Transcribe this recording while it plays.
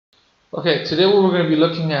Okay, today what we're going to be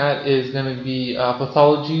looking at is going to be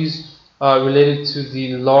pathologies related to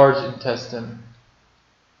the large intestine.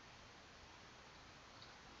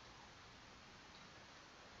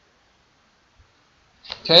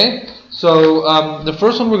 Okay, so the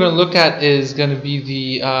first one we're going to look at is going to be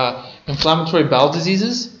the inflammatory bowel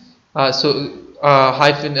diseases.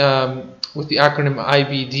 Hyphen with the acronym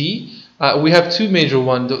IBD. We have two major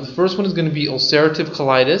ones. The first one is going to be ulcerative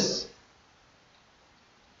colitis.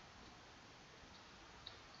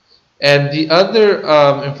 And the other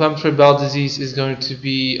inflammatory bowel disease is going to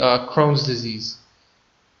be Crohn's disease.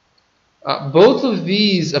 Both of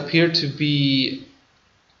these appear to be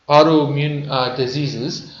autoimmune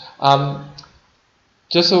diseases.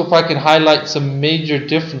 Just so if I can highlight some major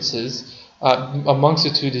differences amongst the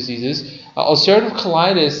two diseases, ulcerative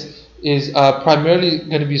colitis is primarily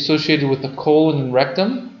going to be associated with the colon and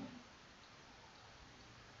rectum,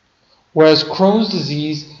 whereas Crohn's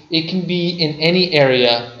disease, it can be in any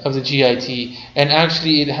area of the GIT, and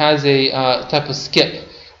actually it has a type of skip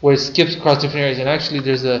where it skips across different areas. And actually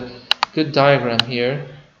there's a good diagram here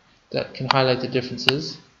that can highlight the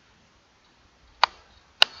differences.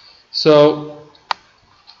 So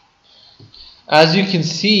as you can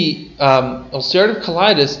see, ulcerative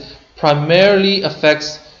colitis primarily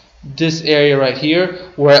affects this area right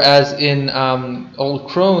here, whereas in old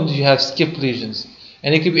Crohn's you have skip lesions.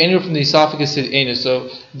 And it could be anywhere from the esophagus to the anus, so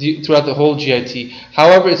throughout the whole GIT.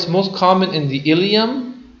 However, it's most common in the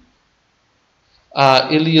ileum,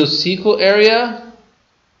 ileocecal area,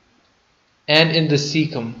 and in the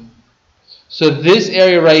cecum. So this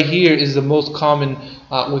area right here is the most common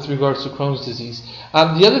with regards to Crohn's disease.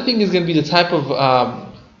 The other thing is going to be the type of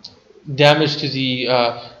damage to the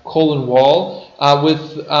colon wall.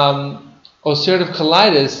 With ulcerative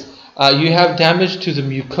colitis, you have damage to the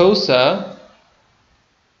mucosa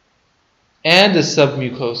and the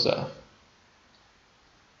submucosa.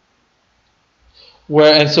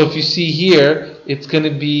 And so if you see here, it's going to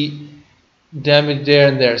be damage there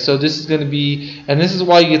and there. So this is going to be, and this is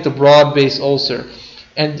why you get the broad-based ulcer.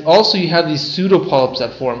 And also you have these pseudopolyps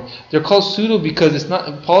that form. They're called pseudo because it's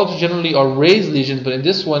not, polyps generally are raised lesions, but in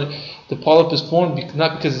this one, the polyp is formed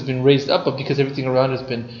not because it's been raised up, but because everything around it has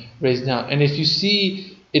been raised down. And if you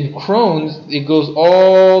see in Crohn's, it goes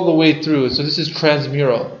all the way through. So this is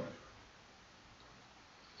transmural.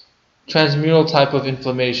 Transmural type of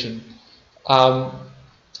inflammation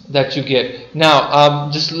that you get. Now,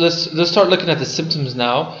 just let's start looking at the symptoms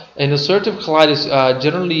now. In ulcerative colitis,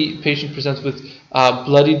 generally patient presents with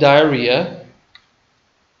bloody diarrhea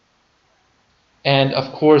and,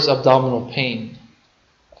 of course, abdominal pain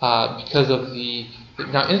because of the.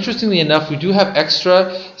 Now, interestingly enough, we do have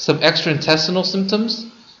some extra-intestinal symptoms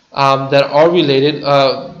that are related.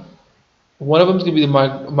 One of them is going to be the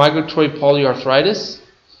migratory polyarthritis.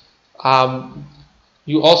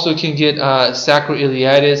 You also can get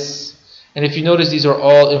Sacroilitis, and if you notice, these are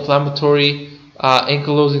all inflammatory.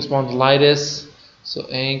 Ankylosing Spondylitis, so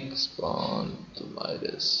spondylitis,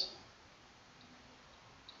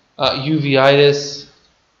 Uveitis.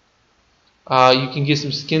 You can get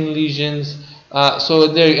some skin lesions. So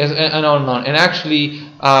there, and on and on. And actually,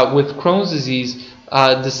 with Crohn's disease,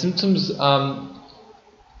 the symptoms,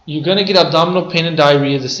 you're going to get abdominal pain and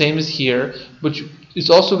diarrhea, the same as here, but it's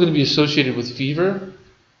also going to be associated with fever,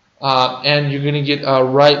 and you're going to get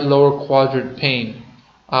right lower quadrant pain,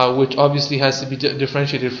 which obviously has to be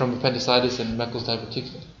differentiated from appendicitis and Meckel's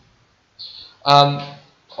diverticulum.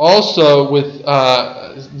 Also, with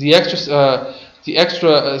the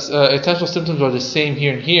extra-intestinal symptoms are the same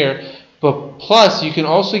here and here, but plus you can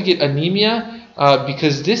also get anemia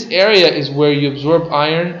because this area is where you absorb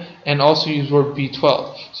iron and also you absorb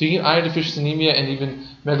B12. So you get iron deficiency anemia and even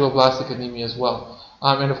megaloblastic anemia as well.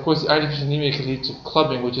 And of course, iron deficiency anemia can lead to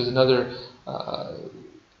clubbing, which is another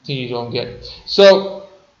thing you don't get. So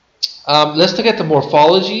let's look at the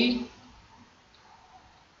morphology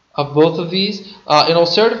of both of these. In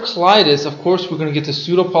ulcerative colitis, of course, we're going to get the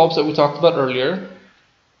pseudopolyps that we talked about earlier,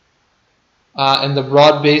 and the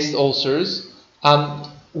broad-based ulcers.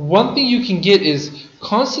 One thing you can get is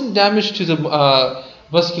constant damage to the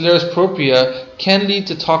muscularis propria can lead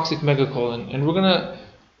to toxic megacolon, and we're going to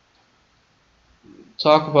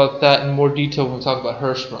talk about that in more detail when we talk about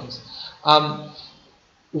Hirschsprung's.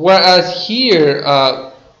 Whereas here,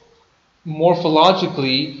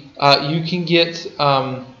 morphologically, you can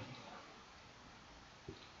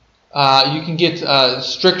get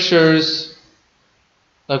strictures,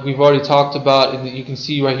 like we've already talked about. And you can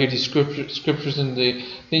see right here these scriptures in the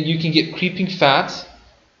thing. You can get creeping fat,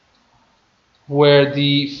 where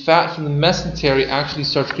the fat from the mesentery actually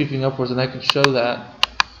starts creeping upwards, and I can show that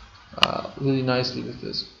really nicely with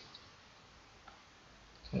this.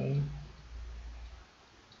 Okay.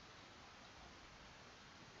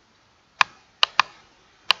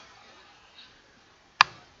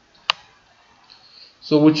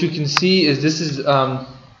 So what you can see is this is the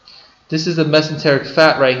mesenteric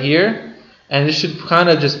fat right here, and it should kind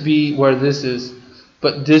of just be where this is,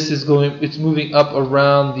 but this is going, it's moving up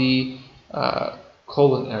around the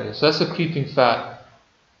colon area. So that's a creeping fat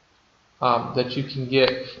that you can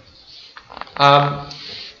get.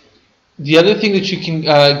 The other thing that you can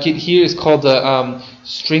get here is called the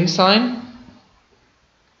string sign.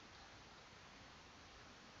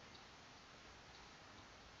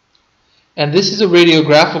 And this is a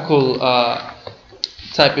radiographical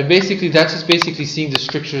type, and basically that's just basically seeing the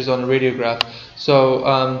strictures on a radiograph.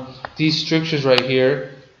 So these strictures right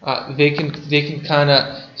here, they can kind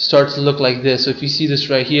of start to look like this. So if you see this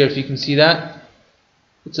right here, if you can see that,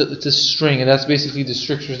 it's a string, and that's basically the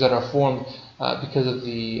strictures that are formed because of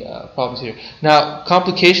the problems here. Now,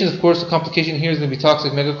 complications, of course, the complication here is going to be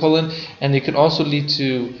toxic megacolon, and it can also lead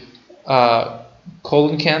to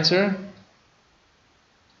colon cancer.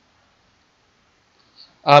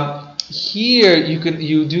 Here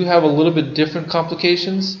you do have a little bit different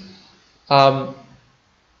complications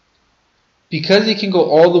because it can go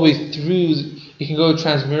all the way through. It can go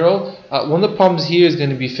transmural. One of the problems here is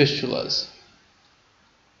going to be fistulas.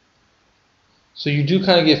 So you do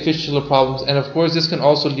kind of get fistula problems, and of course this can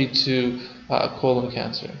also lead to colon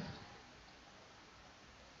cancer.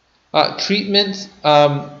 Treatment,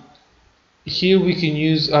 here we can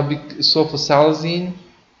use sulfasalazine,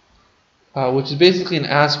 which is basically an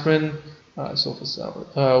aspirin,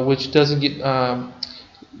 which doesn't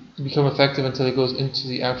become effective until it goes into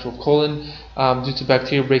the actual colon due to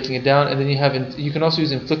bacteria breaking it down. And then you can also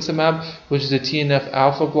use infliximab, which is a TNF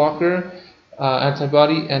alpha blocker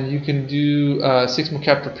antibody, and you can do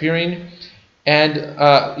 6-mercaptopurine, and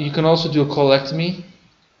you can also do a colectomy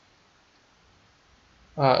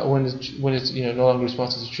when it's no longer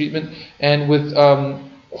responsive to treatment. And with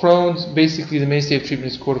Crohn's, basically the mainstay of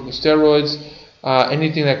treatment is corticosteroids,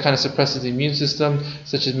 anything that kind of suppresses the immune system,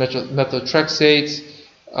 such as methotrexate,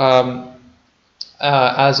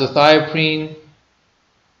 azathioprine,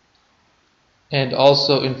 and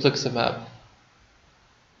also infliximab.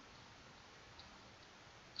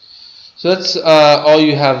 So that's all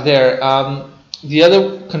you have there. The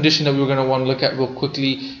other condition that we're going to want to look at real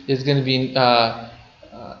quickly is going to be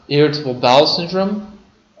irritable bowel syndrome.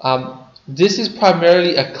 This is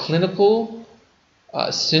primarily a clinical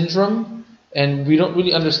syndrome, and we don't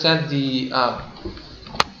really understand the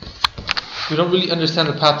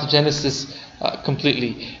pathogenesis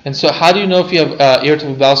completely. And so, how do you know if you have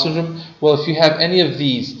irritable bowel syndrome? Well, if you have any of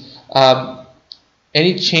these,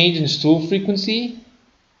 any change in stool frequency,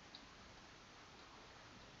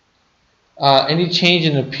 any change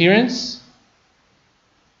in appearance,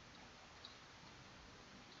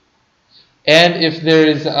 and if there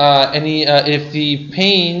is if the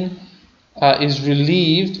pain is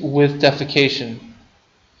relieved with defecation.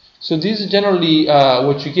 So these are generally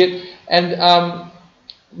what you get, and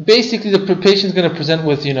basically the patient is going to present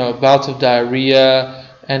with bouts of diarrhea,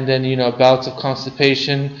 and then bouts of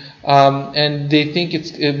constipation, and they think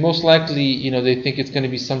it's most likely they think it's going to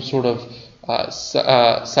be some sort of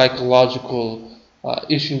psychological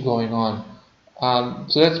issue going on.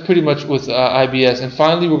 So that's pretty much with IBS. And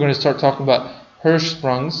finally, we're going to start talking about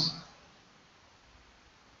Hirschsprung's.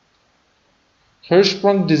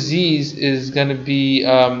 Hirschsprung disease is going to be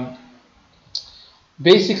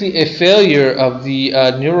basically a failure of the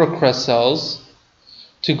neurocrest cells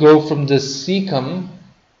to go from the cecum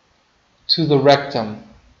to the rectum.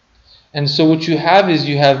 And so what you have is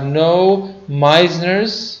you have no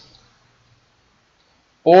Meissner's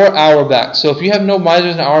or Auerbach. So if you have no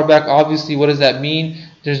Meissner's and Auerbach, obviously what does that mean?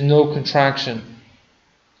 There's no contraction.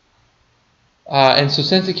 And so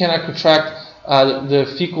since it cannot contract, the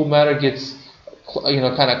fecal matter gets kind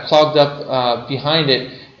of clogged up behind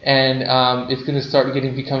it, and it's going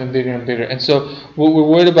to becoming bigger and bigger. And so what we're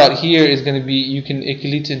worried about here is going to be it can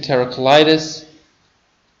lead to enterocolitis.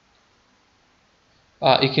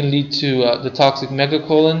 It can lead to the toxic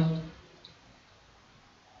megacolon.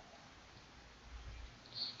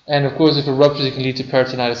 And of course, if it ruptures, it can lead to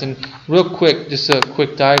peritonitis. And real quick, just a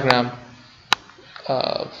quick diagram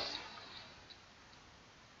of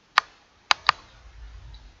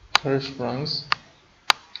Hirschsprung's.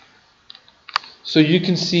 So you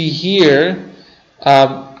can see here,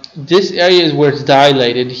 this area is where it's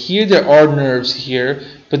dilated. Here there are nerves here,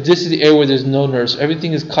 but this is the area where there's no nerves. So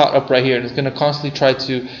everything is caught up right here, and it's going to constantly try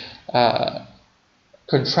to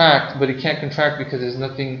contract, but it can't contract because there's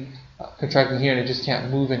nothing contracting here, and it just can't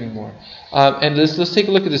move anymore. And let's take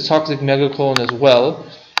a look at this toxic megacolon as well.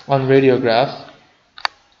 on radiograph.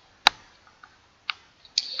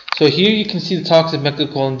 So here you can see the toxic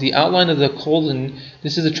megacolon. The outline of the colon,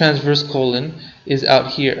 this is a transverse colon, is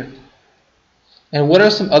out here. And what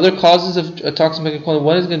are some other causes of toxic megacolon?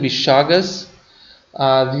 One is going to be Chagas.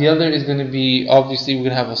 The other is going to be, obviously, we're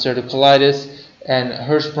going to have ulcerative colitis and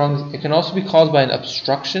Hirschsprung. It can also be caused by an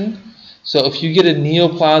obstruction. So if you get a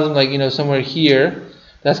neoplasm, like somewhere here,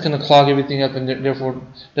 that's going to clog everything up, and therefore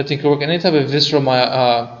nothing can work. And any type of visceral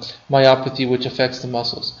myopathy, which affects the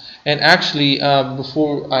muscles. And actually,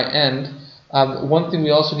 before I end, one thing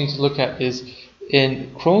we also need to look at is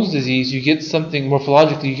in Crohn's disease, you get something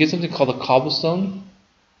morphologically, you get something called a cobblestone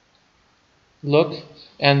look.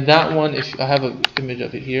 And that one, if I have an image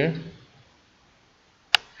of it here.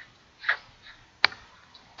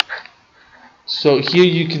 So here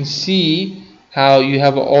you can see how you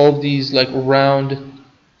have all these like round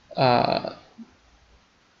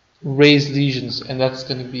raised lesions, and that's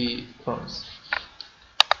going to be Crohn's.